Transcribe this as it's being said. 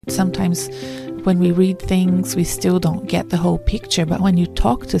sometimes when we read things, we still don't get the whole picture. But when you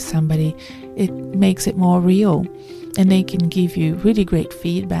talk to somebody, it makes it more real. And they can give you really great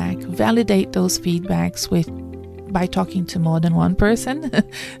feedback. Validate those feedbacks by talking to more than one person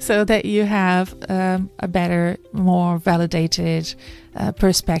so that you have a better, more validated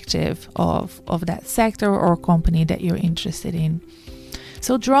perspective of that sector or company that you're interested in.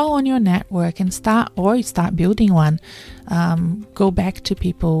 So draw on your network and start building one. Go back to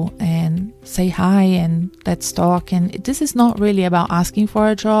people and say hi and let's talk. And this is not really about asking for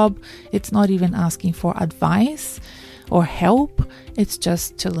a job. It's not even asking for advice or help. It's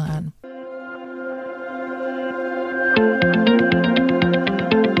just to learn.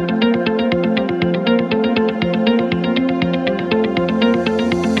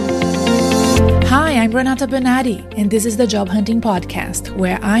 Hi, I'm Renata Bernardi, and this is the Job Hunting Podcast,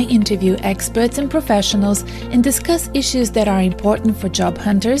 where I interview experts and professionals and discuss issues that are important for job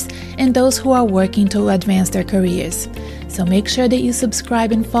hunters and those who are working to advance their careers. So make sure that you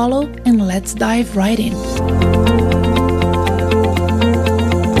subscribe and follow, and let's dive right in.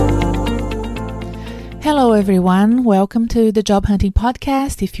 Hello everyone, welcome to the Job Hunting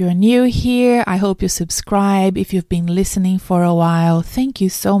Podcast. If you're new here, I hope you subscribe. If you've been listening for a while, thank you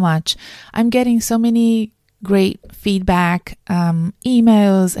so much. I'm getting so many great feedback,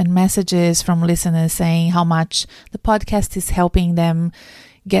 emails and messages from listeners saying how much the podcast is helping them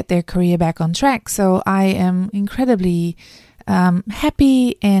get their career back on track. So I am incredibly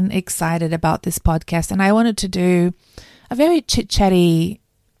happy and excited about this podcast. And I wanted to do a very chit-chatty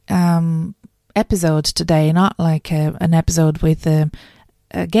episode today, not like an episode with a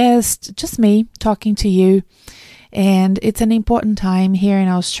guest, just me talking to you. And it's an important time here in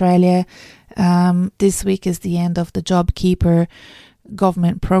Australia. This week is the end of the JobKeeper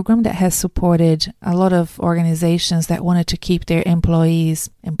government program that has supported a lot of organizations that wanted to keep their employees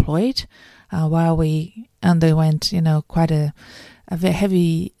employed while we underwent, quite a very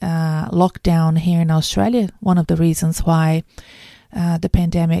heavy lockdown here in Australia. One of the reasons why the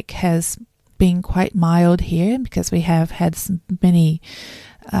pandemic has been quite mild here, because we have had many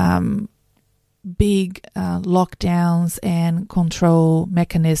big lockdowns and control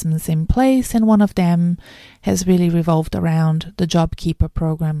mechanisms in place, and one of them has really revolved around the JobKeeper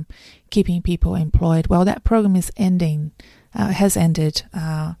program, keeping people employed. Well, that program is has ended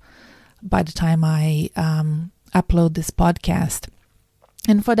by the time I upload this podcast.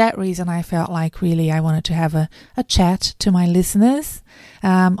 And for that reason, I felt like really I wanted to have a chat to my listeners.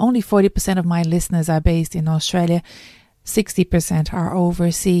 Only 40% of my listeners are based in Australia. 60% are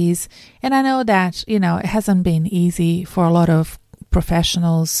overseas. And I know that, it hasn't been easy for a lot of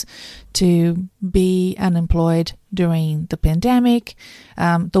professionals to be unemployed during the pandemic.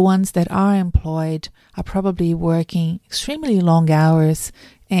 The ones that are employed are probably working extremely long hours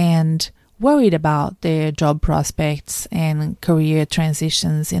and worried about their job prospects and career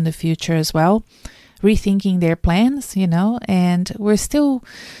transitions in the future as well, rethinking their plans, and we're still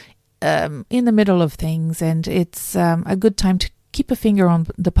in the middle of things, and it's a good time to keep a finger on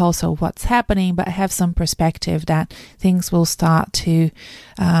the pulse of what's happening, but have some perspective that things will start to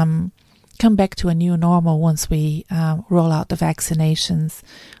come back to a new normal once we roll out the vaccinations,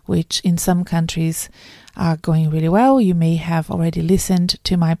 which in some countries are going really well. You may have already listened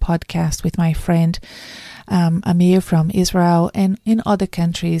to my podcast with my friend Amir from Israel, and in other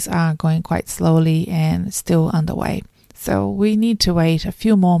countries are going quite slowly and still underway. So we need to wait a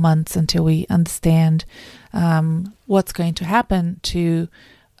few more months until we understand what's going to happen to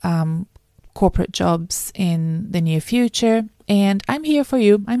corporate jobs in the near future. And I'm here for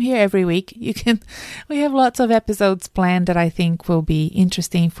you. I'm here every week. We have lots of episodes planned that I think will be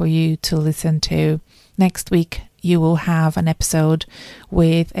interesting for you to listen to. Next week, you will have an episode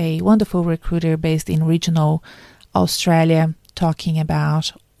with a wonderful recruiter based in regional Australia talking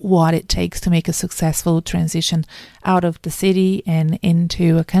about what it takes to make a successful transition out of the city and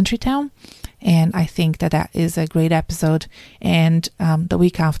into a country town. And I think that is a great episode. And the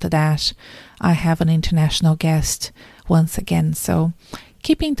week after that, I have an international guest once again. So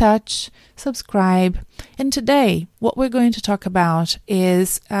keep in touch, subscribe. And today, what we're going to talk about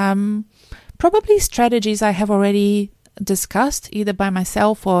is probably strategies I have already discussed, either by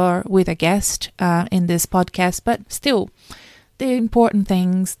myself or with a guest in this podcast, but still, the important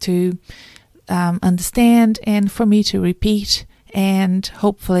things to understand and for me to repeat, and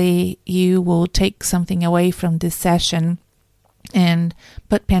hopefully you will take something away from this session and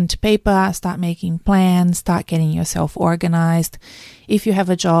put pen to paper, start making plans, start getting yourself organized. If you have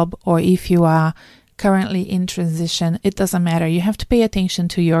a job or if you are currently in transition, it doesn't matter. You have to pay attention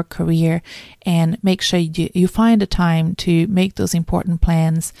to your career and make sure you find the time to make those important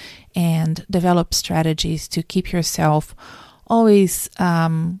plans and develop strategies to keep yourself always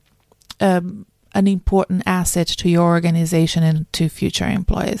an important asset to your organization and to future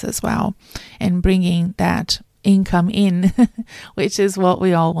employees as well, and bringing that income in, which is what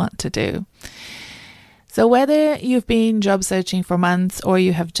we all want to do. So whether you've been job searching for months or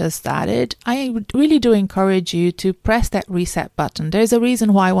you have just started, I really do encourage you to press that reset button. There's a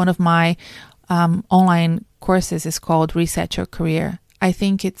reason why one of my online courses is called Reset Your Career. I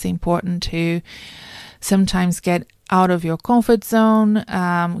think it's important to sometimes get out of your comfort zone,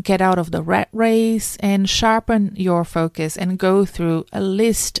 get out of the rat race, and sharpen your focus and go through a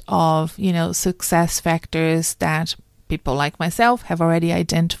list of, success factors that people like myself have already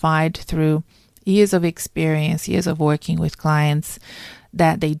identified through years of experience, years of working with clients,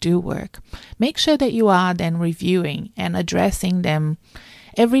 that they do work. Make sure that you are then reviewing and addressing them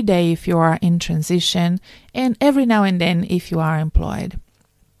every day if you are in transition, and every now and then if you are employed.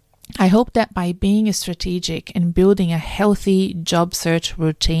 I hope that by being strategic and building a healthy job search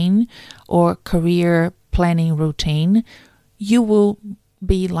routine or career planning routine, you will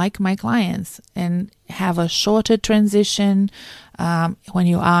be like my clients and have a shorter transition when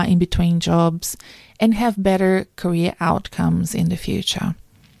you are in between jobs, and have better career outcomes in the future.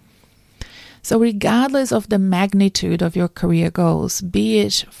 So regardless of the magnitude of your career goals, be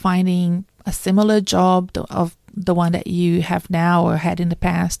it finding a similar job of the one that you have now or had in the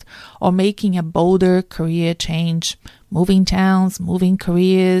past, or making a bolder career change, moving towns, moving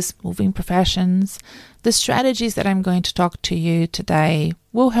careers, moving professions, the strategies that I'm going to talk to you today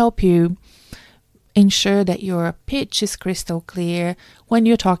will help you ensure that your pitch is crystal clear when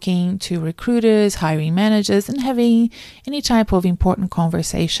you're talking to recruiters, hiring managers, and having any type of important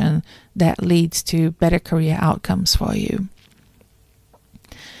conversation that leads to better career outcomes for you.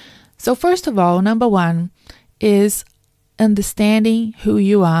 So first of all, number one is understanding who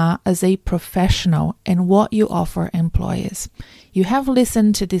you are as a professional and what you offer employers. You have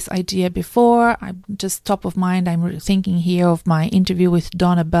listened to this idea before. I'm just top of mind. I'm thinking here of my interview with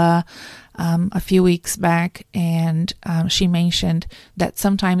Donna Burr a few weeks back, and she mentioned that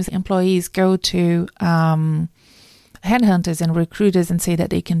sometimes employees go to headhunters and recruiters and say that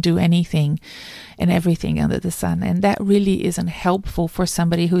they can do anything and everything under the sun, and that really isn't helpful for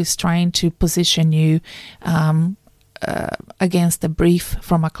somebody who is trying to position you against a brief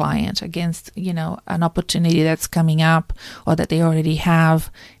from a client, against an opportunity that's coming up or that they already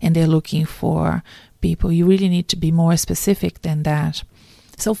have and they're looking for people. You really need to be more specific than that.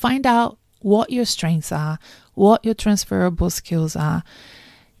 So find out what your strengths are, what your transferable skills are.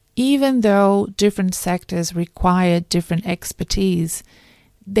 Even though different sectors require different expertise,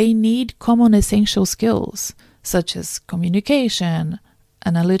 they need common essential skills such as communication,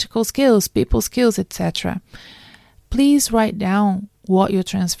 analytical skills, people skills, etc. Please write down what your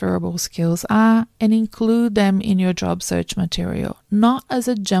transferable skills are and include them in your job search material, not as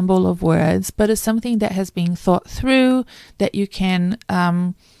a jumble of words, but as something that has been thought through, that you can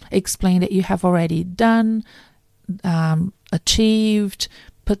explain that you have already done, achieved,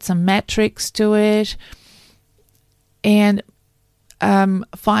 put some metrics to it, and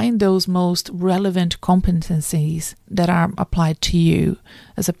find those most relevant competencies that are applied to you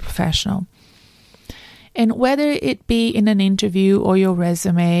as a professional. And whether it be in an interview or your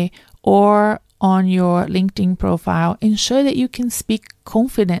resume or on your LinkedIn profile, ensure that you can speak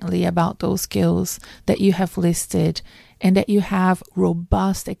confidently about those skills that you have listed and that you have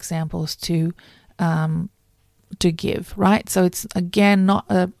robust examples to give, right? So it's, again, not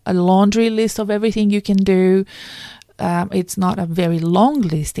a laundry list of everything you can do. It's not a very long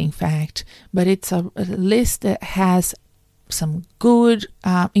list, in fact, but it's a list that has some good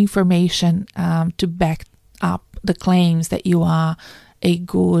information to back up the claims that you are a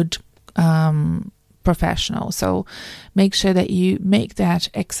good professional. So make sure that you make that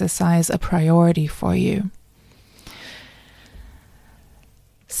exercise a priority for you.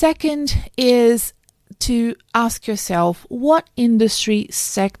 Second is to ask yourself, what industry,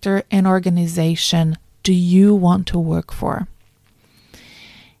 sector, and organization do you want to work for?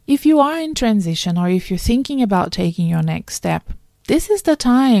 If you are in transition, or if you're thinking about taking your next step, this is the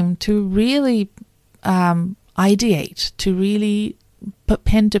time to really ideate, to really put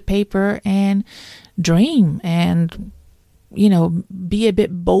pen to paper and dream and, be a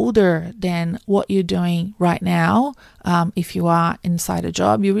bit bolder than what you're doing right now. If you are inside a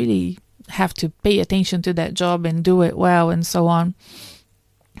job, you really have to pay attention to that job and do it well and so on.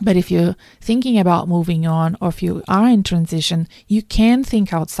 But if you're thinking about moving on, or if you are in transition, you can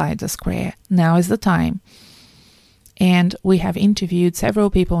think outside the square. Now is the time. And we have interviewed several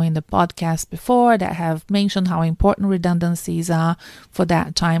people in the podcast before that have mentioned how important redundancies are for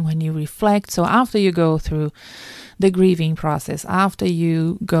that time when you reflect. So after you go through the grieving process, after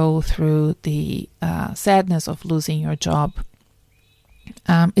you go through the sadness of losing your job,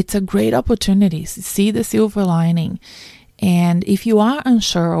 it's a great opportunity to see the silver lining. And if you are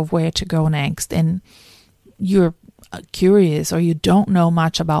unsure of where to go next, and you're curious, or you don't know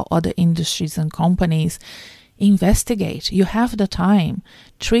much about other industries and companies, investigate. You have the time.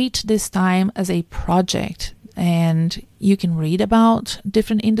 Treat this time as a project, and you can read about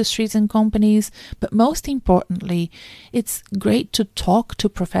different industries and companies. But most importantly, it's great to talk to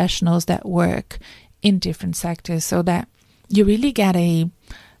professionals that work in different sectors, so that you really get a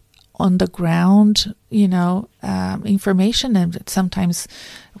on the ground, information. And sometimes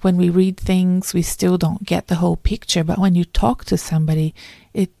when we read things, we still don't get the whole picture. But when you talk to somebody,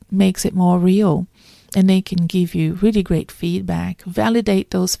 it makes it more real, and they can give you really great feedback.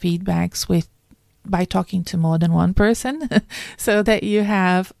 Validate those feedbacks by talking to more than one person, so that you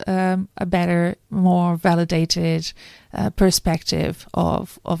have a better, more validated perspective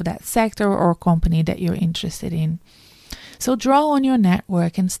of that sector or company that you're interested in. So draw on your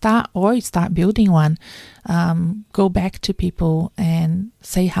network and start building one. Go back to people and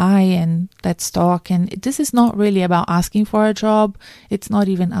say hi, and let's talk. And this is not really about asking for a job. It's not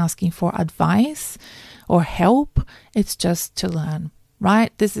even asking for advice or help. It's just to learn,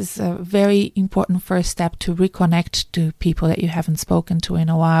 right? This is a very important first step to reconnect to people that you haven't spoken to in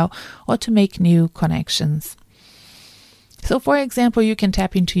a while, or to make new connections. So, for example, you can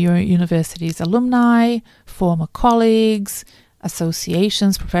tap into your university's alumni, former colleagues,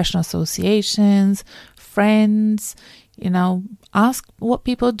 associations, professional associations, friends, ask what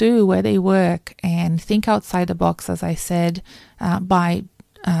people do, where they work, and think outside the box, as I said, by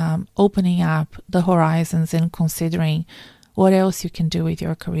opening up the horizons and considering what else you can do with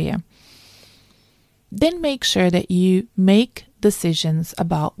your career. Then make sure that you make decisions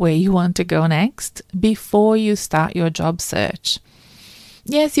about where you want to go next before you start your job search.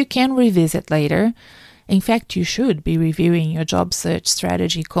 Yes, you can revisit later. In fact, you should be reviewing your job search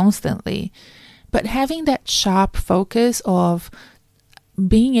strategy constantly. But having that sharp focus of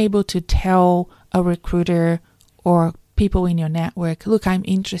being able to tell a recruiter or people in your network, look, I'm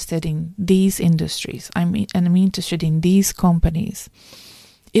interested in these industries, I'm interested in these companies,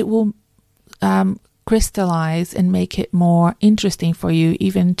 it will crystallize and make it more interesting for you,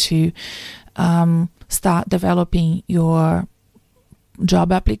 even to start developing your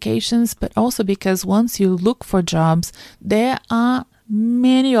job applications. But also because once you look for jobs, there are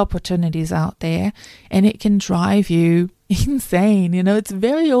many opportunities out there, and it can drive you insane. It's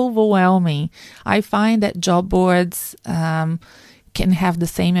very overwhelming. I find that job boards can have the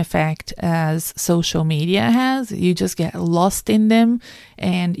same effect as social media has. You just get lost in them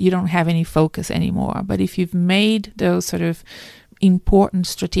and you don't have any focus anymore. But if you've made those sort of important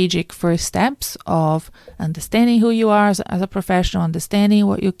strategic first steps of understanding who you are as a professional, understanding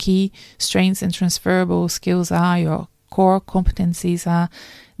what your key strengths and transferable skills are, your core competencies are,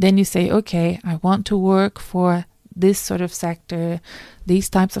 then you say, okay, I want to work for this sort of sector, these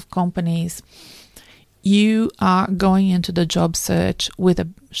types of companies. You are going into the job search with a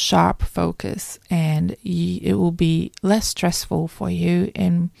sharp focus, and it will be less stressful for you,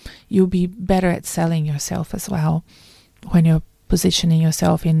 and you'll be better at selling yourself as well when you're positioning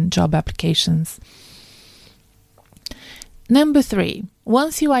yourself in job applications. Number 3,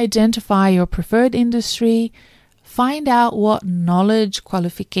 once you identify your preferred industry, find out what knowledge,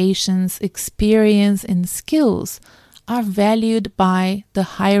 qualifications, experience, and skills are valued by the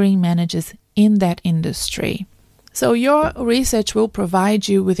hiring managers in that industry. So your research will provide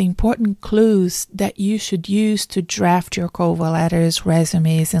you with important clues that you should use to draft your cover letters,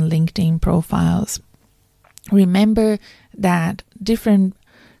 resumes, and LinkedIn profiles. Remember that different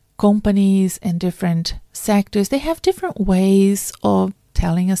companies and different sectors, they have different ways of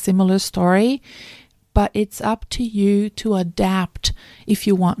telling a similar story, but it's up to you to adapt if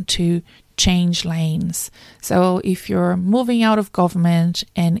you want to change lanes. So if you're moving out of government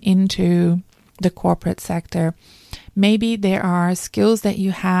and into the corporate sector, maybe there are skills that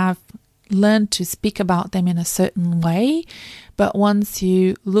you have learned to speak about them in a certain way, but once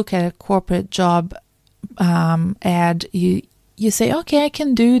you look at a corporate job ad, you you say, okay, I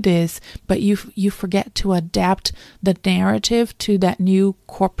can do this, but you forget to adapt the narrative to that new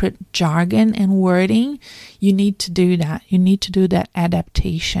corporate jargon and wording. You need to do that. You need to do that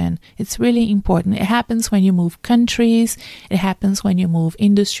adaptation. It's really important. It happens when you move countries. It happens when you move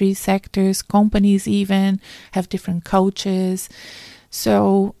industry sectors, companies even have different cultures.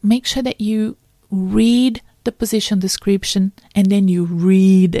 So make sure that you read the position description and then you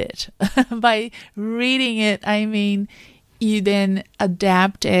read it. By reading it, I mean, you then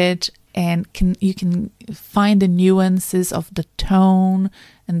adapt it and you can find the nuances of the tone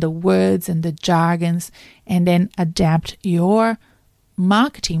and the words and the jargons, and then adapt your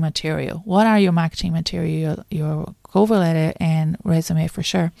marketing material. What are your marketing material, your cover letter and resume for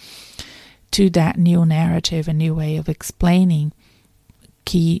sure, to that new narrative, a new way of explaining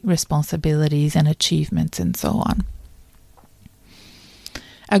key responsibilities and achievements and so on.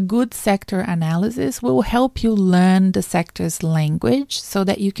 A good sector analysis will help you learn the sector's language so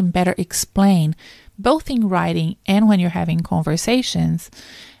that you can better explain, both in writing and when you're having conversations,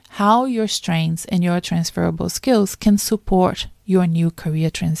 how your strengths and your transferable skills can support your new career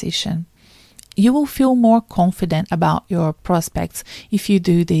transition. You will feel more confident about your prospects if you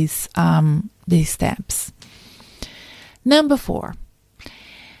do these steps. Number 4.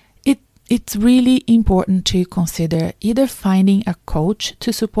 It's really important to consider either finding a coach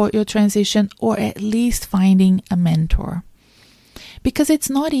to support your transition or at least finding a mentor. Because it's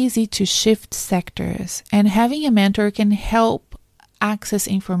not easy to shift sectors, and having a mentor can help access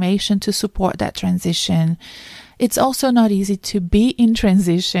information to support that transition. It's also not easy to be in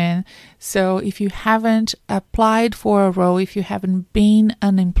transition. So if you haven't applied for a role, if you haven't been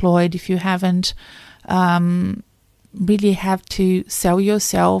unemployed, if you haven't really have to sell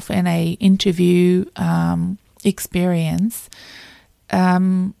yourself in a interview experience,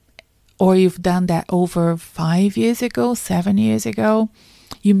 or you've done that over 5 years ago, 7 years ago,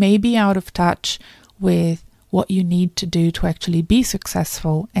 you may be out of touch with what you need to do to actually be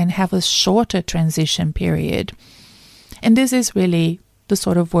successful and have a shorter transition period. And this is really the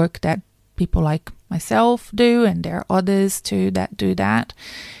sort of work that people like myself do, and there are others too that do that.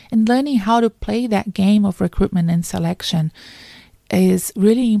 And learning how to play that game of recruitment and selection is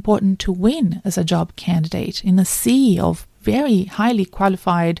really important to win as a job candidate in a sea of very highly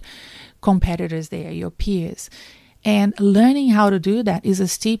qualified competitors there, your peers. And learning how to do that is a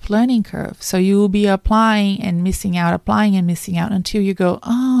steep learning curve. So you will be applying and missing out until you go,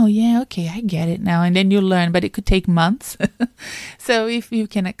 oh yeah, okay, I get it now. And then you learn, but it could take months. So if you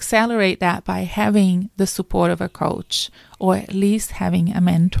can accelerate that by having the support of a coach, or at least having a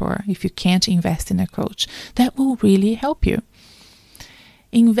mentor, if you can't invest in a coach, that will really help you.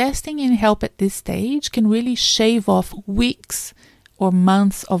 Investing in help at this stage can really shave off weeks or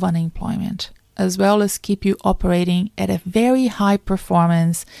months of unemployment, as well as keep you operating at a very high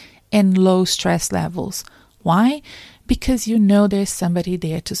performance and low stress levels. Why? Because you know there's somebody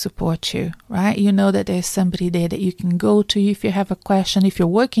there to support you, right? You know that there's somebody there that you can go to if you have a question. If you're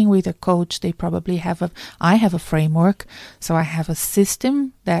working with a coach, they probably I have a framework. So I have a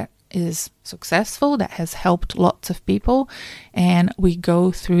system that is successful, that has helped lots of people. And we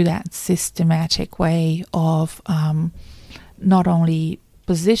go through that systematic way of not only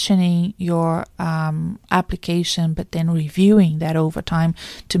positioning your application, but then reviewing that over time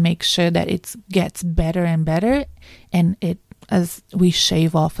to make sure that it gets better and better, and as we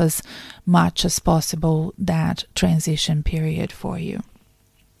shave off as much as possible that transition period for you.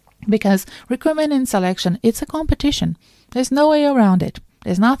 Because recruitment and selection, it's a competition. There's no way around it.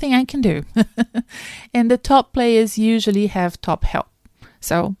 There's nothing I can do. And the top players usually have top help.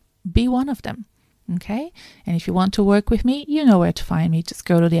 So be one of them. Okay, and if you want to work with me, you know where to find me. Just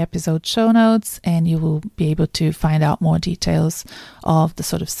go to the episode show notes and you will be able to find out more details of the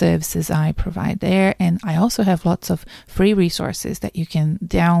sort of services I provide there. And I also have lots of free resources that you can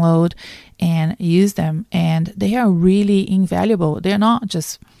download and use them. And they are really invaluable. They're not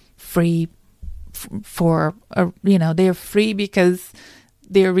just free they're free because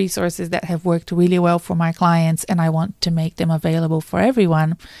they're resources that have worked really well for my clients, and I want to make them available for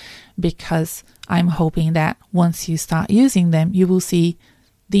everyone, because I'm hoping that once you start using them, you will see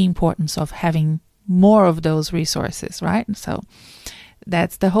the importance of having more of those resources, right? So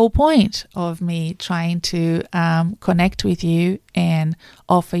that's the whole point of me trying to connect with you and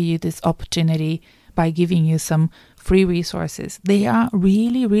offer you this opportunity by giving you some free resources. They are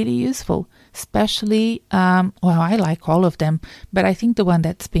really, really useful, especially, I like all of them, but I think the one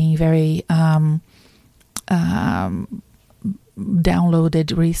that's being very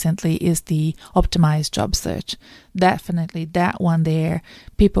downloaded recently is the optimized job search. Definitely that one there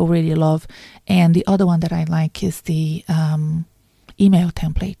people really love. And the other one that I like is the email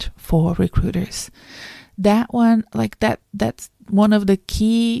template for recruiters. That one, that's one of the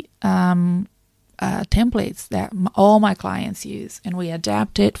key templates that all my clients use, and we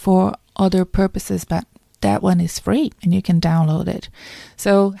adapt it for other purposes, but that one is free and you can download it.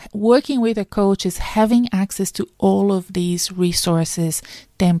 So working with a coach is having access to all of these resources,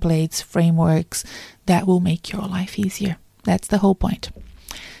 templates, frameworks that will make your life easier. That's the whole point.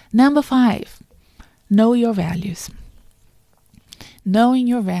 Number 5, know your values. Knowing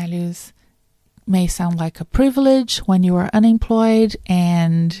your values may sound like a privilege when you are unemployed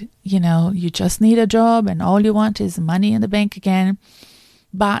and you just need a job and all you want is money in the bank again.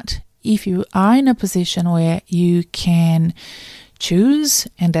 But if you are in a position where you can choose,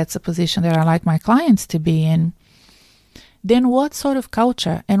 and that's a position that I like my clients to be in, then what sort of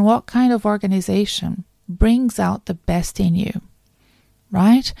culture and what kind of organization brings out the best in you,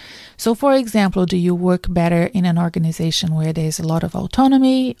 right? So for example, do you work better in an organization where there's a lot of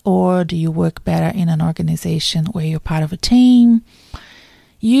autonomy, or do you work better in an organization where you're part of a team?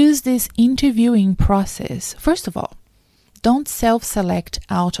 Use this interviewing process. First of all, don't self-select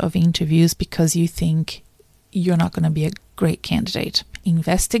out of interviews because you think you're not going to be a great candidate.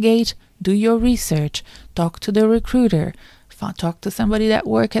 Investigate, do your research, talk to the recruiter, talk to somebody that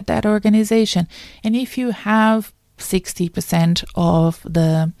works at that organization. And if you have 60% of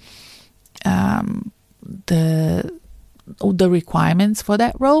the requirements for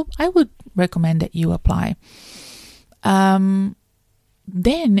that role, I would recommend that you apply. Then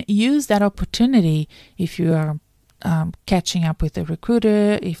use that opportunity if you are catching up with the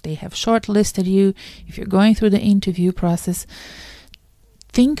recruiter, if they have shortlisted you, if you're going through the interview process.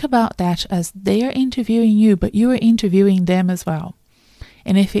 Think about that as they are interviewing you, but you are interviewing them as well.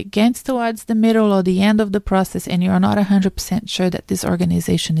 And if it gets towards the middle or the end of the process and you're not 100% sure that this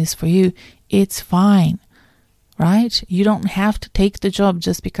organization is for you, it's fine, right? You don't have to take the job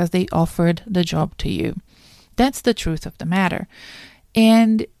just because they offered the job to you. That's the truth of the matter.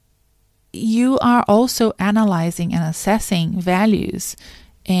 And you are also analyzing and assessing values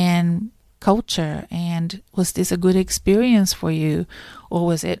and culture, and was this a good experience for you, or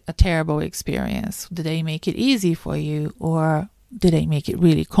was it a terrible experience? Did they make it easy for you, or did they make it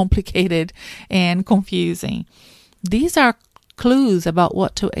really complicated and confusing? These are clues about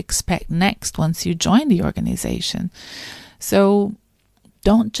what to expect next once you join the organization. So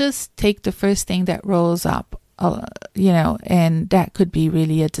don't just take the first thing that rolls up, and that could be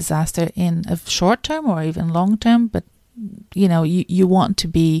really a disaster in a short term or even long term. But, you want to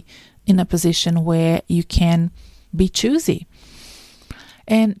be in a position where you can be choosy.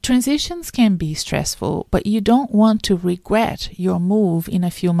 And transitions can be stressful, but you don't want to regret your move in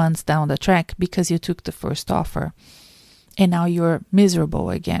a few months down the track because you took the first offer and now you're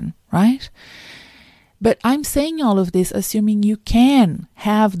miserable again, right? But I'm saying all of this assuming you can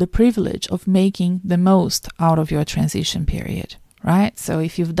have the privilege of making the most out of your transition period, right? So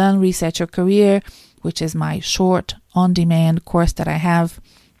if you've done Reset Your Career, which is my short on-demand course that I have,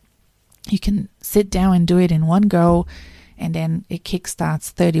 you can sit down and do it in one go, and then it kickstarts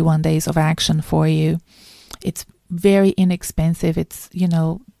 31 days of action for you. It's very inexpensive. It's,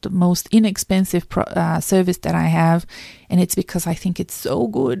 the most inexpensive service that I have, and it's because I think it's so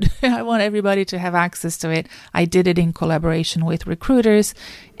good. I want everybody to have access to it. I did it in collaboration with recruiters,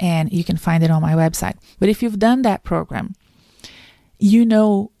 and you can find it on my website. But if you've done that program, you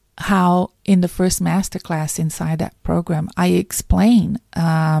know how in the first masterclass inside that program, I explain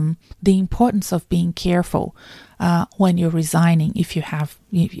the importance of being careful when you're resigning, if you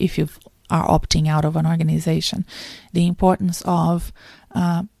are opting out of an organization, the importance of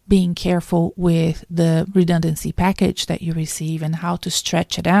being careful with the redundancy package that you receive and how to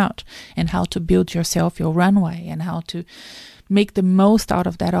stretch it out and how to build yourself your runway and how to make the most out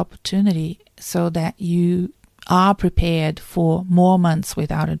of that opportunity so that you are prepared for more months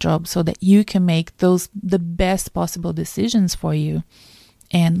without a job, so that you can make the best possible decisions for you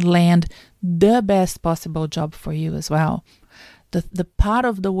and land the best possible job for you as well. The part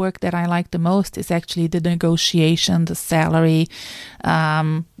of the work that I like the most is actually the negotiation, the salary.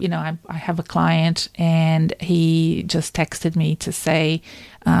 I have a client and he just texted me to say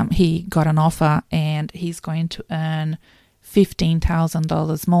he got an offer and he's going to earn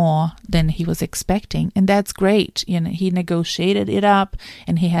 $15,000 more than he was expecting. And that's great. He negotiated it up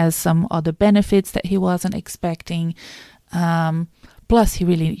and he has some other benefits that he wasn't expecting. Plus, he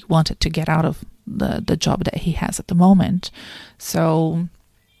really wanted to get out of the job that he has at the moment. So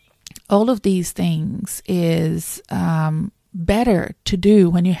all of these things is better to do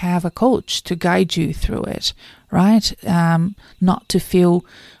when you have a coach to guide you through it, right? Not to feel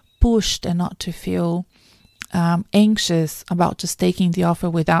pushed and not to feel anxious about just taking the offer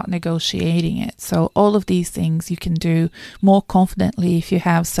without negotiating it. So all of these things you can do more confidently if you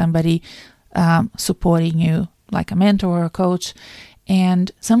have somebody supporting you, like a mentor or a coach.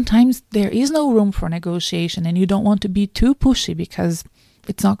 And sometimes there is no room for negotiation, and you don't want to be too pushy because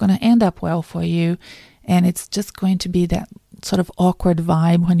it's not going to end up well for you. And it's just going to be that sort of awkward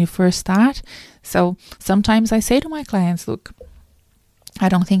vibe when you first start. So sometimes I say to my clients, look, I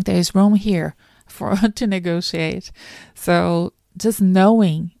don't think there's room here for to negotiate. So just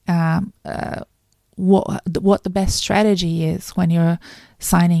knowing what the best strategy is when you're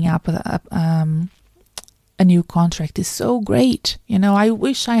signing up a new contract is so great. I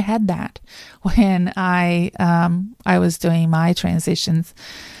wish I had that when I was doing my transitions.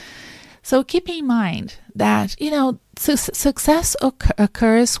 So keep in mind that, success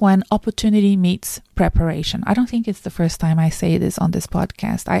occurs when opportunity meets preparation. I don't think it's the first time I say this on this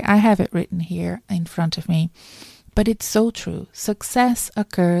podcast. I have it written here in front of me, but it's so true. Success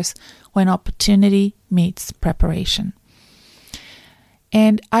occurs when opportunity meets preparation.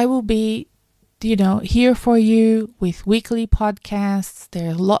 And I will be here for you with weekly podcasts.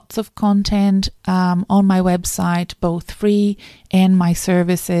 There's lots of content on my website, both free and my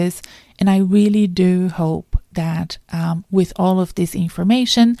services. And I really do hope that with all of this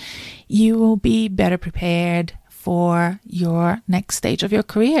information, you will be better prepared for your next stage of your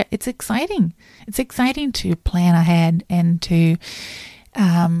career. It's exciting. It's exciting to plan ahead and to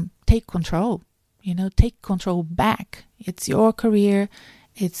take control. Take control back. It's your career.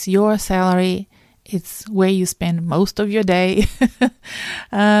 It's your salary. It's where you spend most of your day.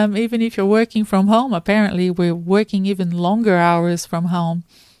 Even if you're working from home, apparently we're working even longer hours from home.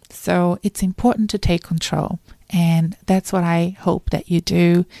 So it's important to take control. And that's what I hope that you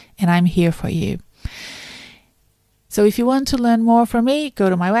do. And I'm here for you. So if you want to learn more from me, go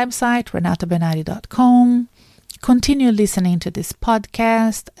to my website, renatabernardi.com. Continue listening to this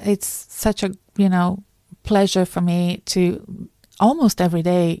podcast. It's such a, pleasure for me to almost every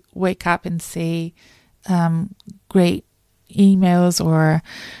day wake up and see great emails or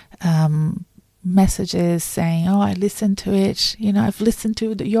messages saying, I listened to it. I've listened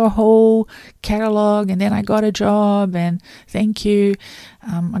to your whole catalog and then I got a job and thank you.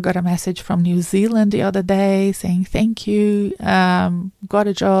 I got a message from New Zealand the other day saying, thank you. Got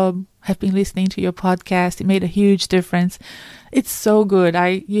a job. Have been listening to your podcast. It made a huge difference. It's so good.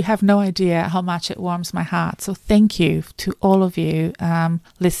 You have no idea how much it warms my heart. So thank you to all of you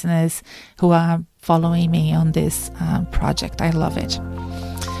listeners who are following me on this project. I love it.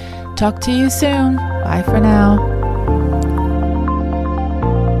 Talk to you soon. Bye for now.